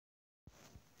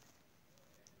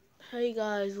Hey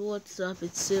guys, what's up?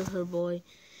 It's Silver Boy,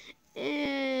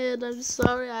 and I'm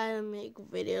sorry I didn't make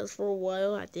videos for a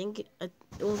while. I think it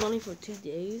was only for 2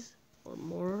 days or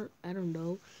more. I don't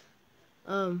know.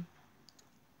 Um,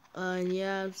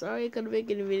 yeah, I'm sorry I couldn't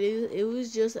make any videos. It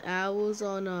was just I was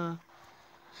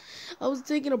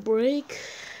taking a break,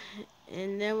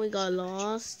 and then we got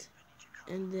lost,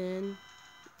 and then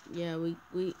yeah, we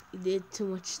did too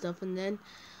much stuff, and then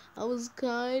I was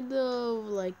kind of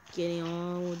like getting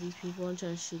on with these people and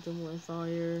trying to shoot them with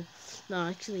fire. No,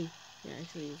 actually, yeah,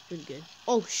 actually, it's pretty good.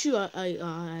 Oh shoot, I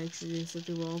actually did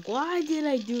something wrong. Why did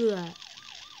I do that?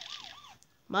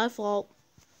 My fault.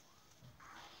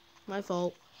 My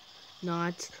fault.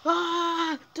 Not.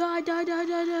 Ah! Die, die, die,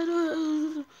 die, die,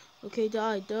 die. Okay,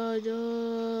 die, die,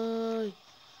 die.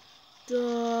 Die.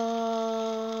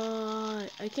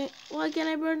 I can't. Why can't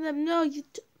I burn them? No,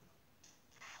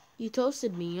 you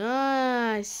toasted me.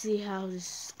 Ah, I see how this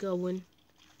is going.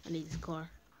 I need this car.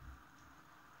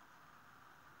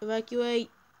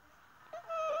 Evacuate.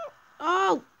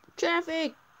 Oh,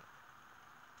 traffic.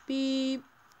 Beep.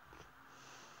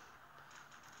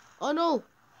 Oh no.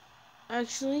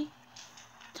 Actually,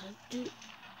 time to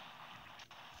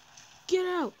get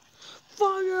out.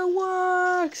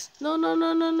 Fireworks. No, no,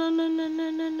 no, no, no, no, no, no,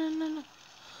 no, no, no, no.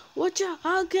 Watch out.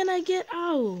 How can I get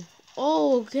out?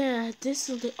 Oh, okay. I did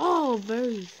something. Oh,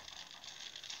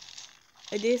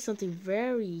 I did something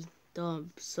very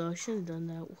dumb. So I shouldn't have done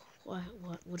that.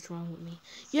 What's wrong with me?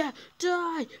 Yeah,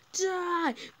 die,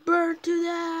 die, burn to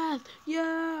death.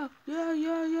 Yeah, yeah,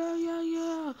 yeah, yeah, yeah,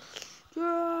 yeah,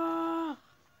 yeah.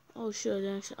 Oh shit!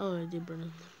 Actually, oh, I did burn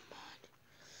him.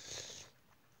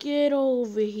 Get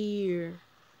over here.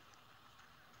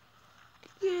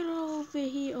 Get over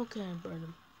here. Okay, I burned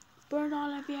him. Burn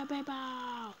all of your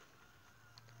people.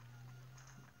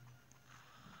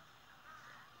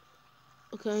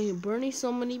 Okay, you're burning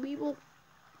so many people.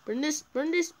 Burn this,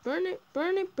 burn this, burn it,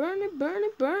 burn it, burn it, burn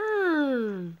it,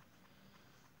 burn.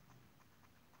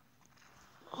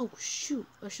 Oh shoot,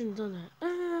 I shouldn't have done that.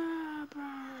 Ah,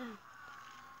 burn.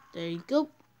 There you go.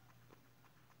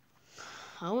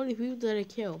 How many people did I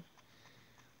kill?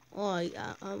 Oh,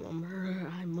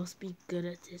 I must be good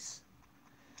at this.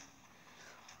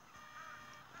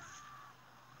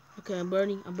 Okay, I'm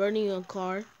burning a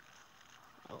car.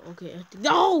 Oh, okay, I think.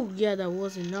 Oh, yeah, that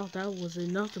was enough. That was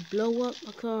enough to blow up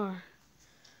a car.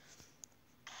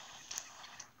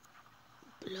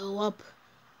 Blow up.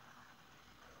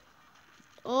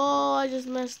 Oh, I just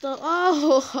messed up.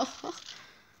 Oh,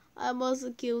 I must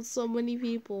have killed so many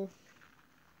people.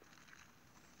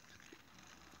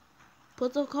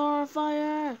 Put the car on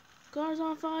fire. Car's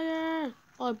on fire.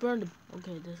 Oh, I burned him.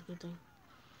 Okay, that's a good thing.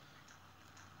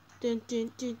 Dun,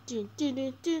 dun, dun, dun, dun,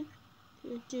 dun, dun.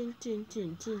 Dun, dun, dun,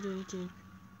 dun, dun, dun, dun.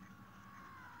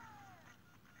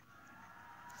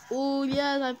 Oh,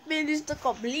 yes, I finished the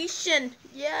completion.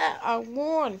 Yeah, I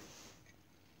won.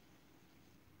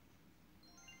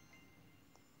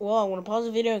 Well, I'm going to pause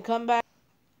the video and come back.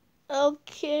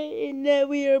 Okay, and now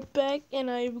we are back, and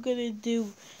I'm going to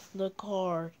do the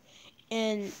car.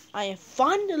 And I am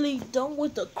finally done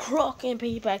with the Croc and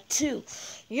Payback 2.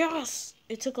 Yes!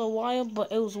 It took a while,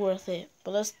 but it was worth it.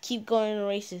 But let's keep going in the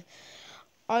races.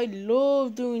 I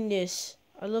love doing this.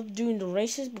 I love doing the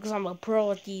races because I'm a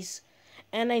pro at these.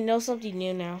 And I know something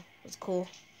new now. It's cool.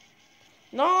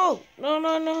 No! No,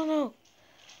 no, no, no.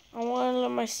 I want to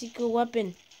learn my secret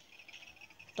weapon.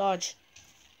 Dodge.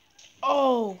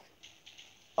 Oh!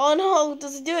 Oh no!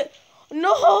 Does it do it?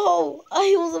 No!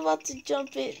 I was about to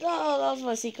jump it. No, that was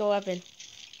my secret weapon.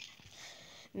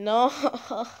 No.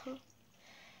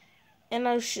 And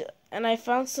I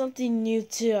found something new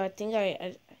too. I think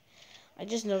I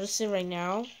just noticed it right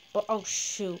now. But oh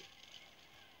shoot.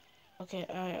 Okay,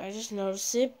 I just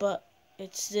noticed it, but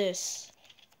it's this.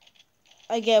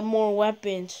 I get more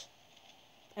weapons.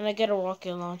 And I get a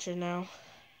rocket launcher now.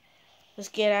 Let's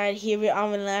get out of here.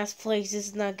 I'm in last place. This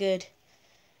is not good.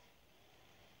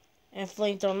 And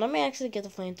flamethrower. Let me actually get the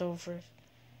flamethrower first.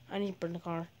 I need to burn the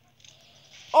car.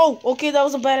 Oh, okay, that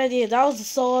was a bad idea. That was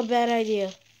so a bad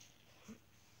idea.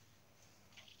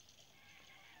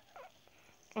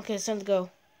 Okay, it's time to go.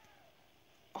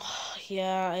 Oh,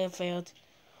 yeah, I failed.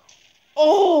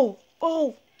 Oh!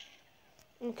 Oh!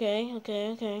 Okay,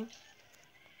 okay, okay.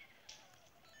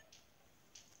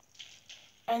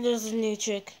 And there's a new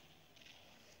trick.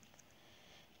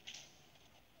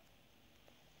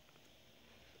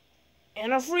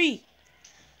 And I'm free!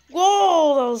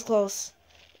 Whoa! That was close.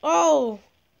 Oh!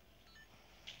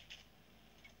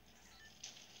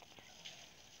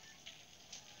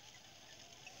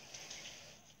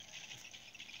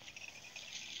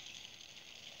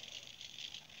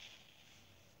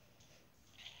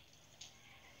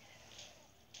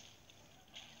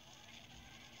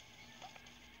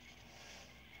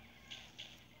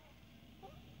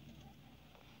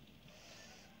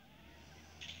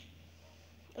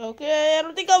 Okay, I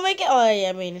don't think I'll make it. Oh, yeah,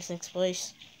 I made it 6th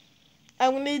place.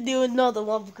 I'm gonna do another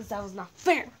one because that was not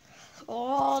fair.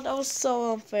 Oh, that was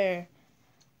so unfair.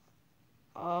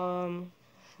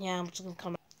 Yeah, I'm just gonna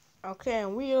come. Okay,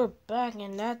 and we are back,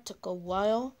 and that took a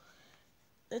while.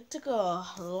 It took a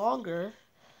longer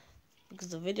because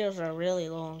the videos are really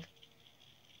long.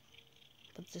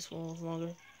 But this one was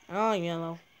longer. Oh,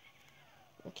 yellow.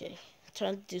 Okay,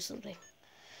 trying to do something.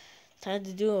 Time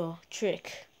to do a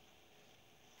trick.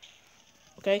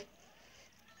 Okay.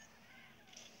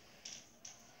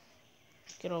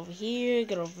 Get over here,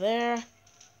 get over there.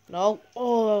 No.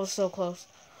 Oh, that was so close.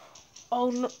 Oh,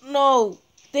 no. No.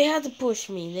 They had to push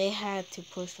me. They had to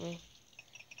push me.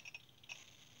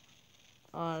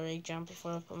 Alright, jump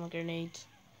before I put my grenades.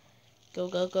 Go,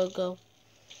 go, go, go.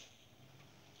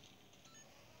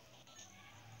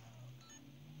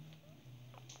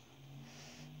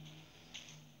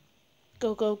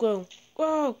 Go, go, go.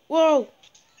 Whoa, whoa.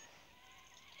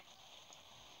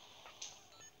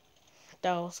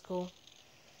 That was cool.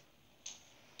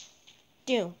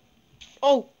 Damn.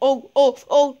 Oh, oh, oh,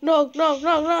 oh, no, no,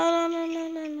 no, no, no, no, no,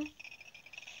 no, no.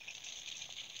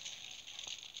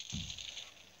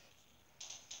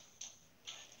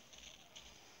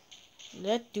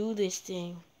 Let's do this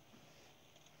thing.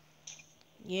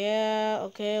 Yeah,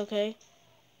 okay, okay.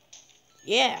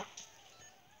 Yeah.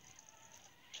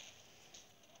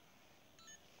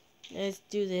 Let's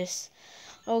do this.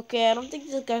 Okay, I don't think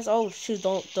this guy's. Oh shoot!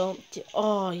 Don't.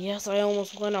 Oh yes, I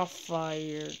almost went off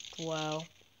fire. Wow.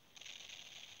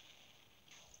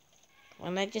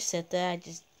 When I just said that,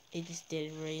 it just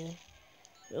did it really.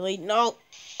 Really no.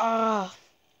 Ah.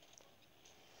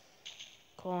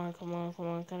 Come on, come on, come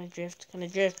on. Kind of drift, kind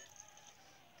of drift.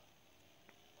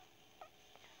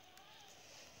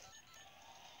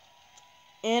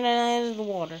 And I landed in the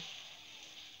water.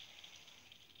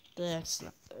 That's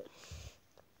not good.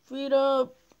 Freedom.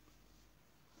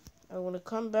 I want to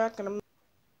come back and I'm.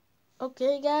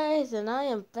 Okay, guys, and I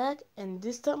am back, and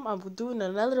this time I'm doing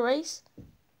another race,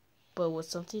 but with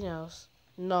something else.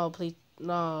 No, please,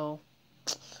 no.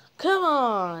 Come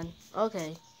on.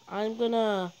 Okay, I'm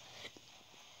gonna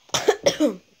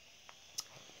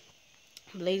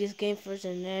play this game first,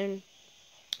 and then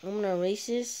I'm gonna race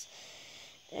this.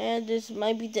 And this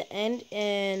might be the end.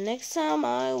 And next time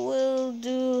I will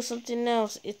do something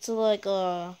else. It's like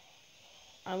I'm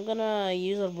gonna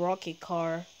use a rocket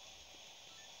car.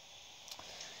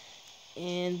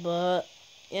 But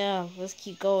yeah, let's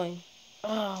keep going.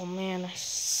 Oh man, I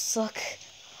suck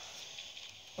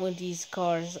with these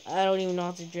cars. I don't even know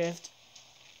how to drift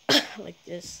like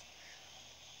this.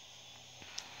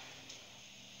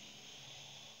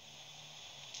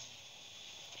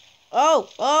 Oh,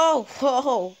 oh,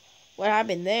 whoa. What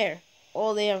happened there?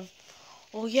 Oh, they have.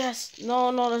 Oh, yes.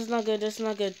 No, no, that's not good. That's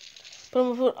not good. Put on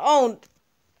my foot. Oh,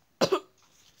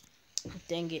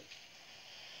 dang it.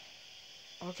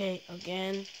 Okay,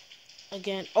 again.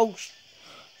 Again. Oh,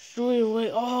 straight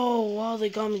away. Oh, wow, they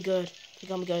got me good. They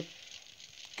got me good.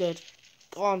 Good.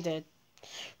 Oh, I'm dead.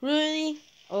 Really?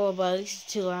 Oh, but at least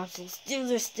 2 laps. Let's do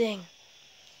this thing.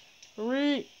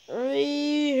 Hurry,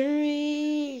 hurry,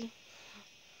 hurry.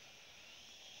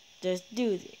 Let's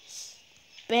do this.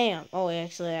 Bam. Oh,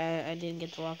 actually, I didn't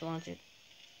get the rocket launcher.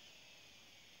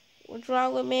 What's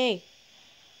wrong with me?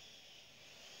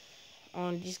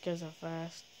 Oh, these guys are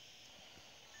fast.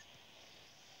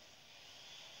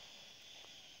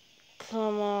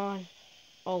 Come on.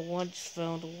 Oh, one just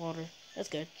fell in the water. That's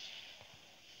good.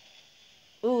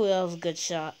 Ooh, that was a good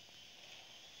shot.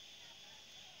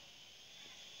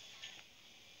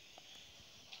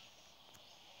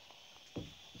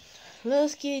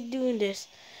 Let's keep doing this.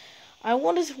 I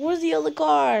wonder where's the other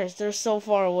cars? They're so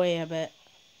far away, I bet.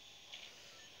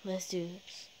 Let's do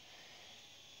this.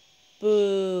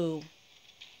 Boo.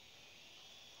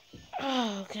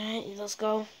 Okay, let's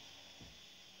go.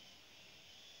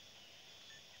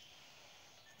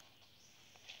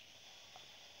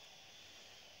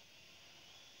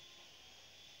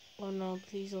 Oh no,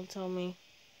 please don't tell me.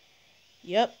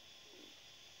 Yep,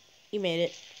 you made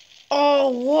it. Oh,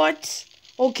 what?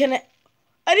 Oh, can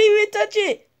I didn't even touch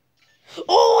it.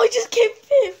 Oh, I just came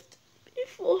 5th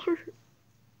before.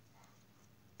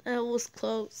 That was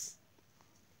close.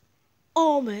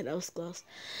 Oh man, that was close.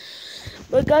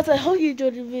 But guys, I hope you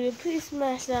enjoyed the video. Please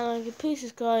smash that like, please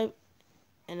subscribe,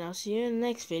 and I'll see you in the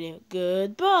next video.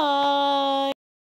 Goodbye.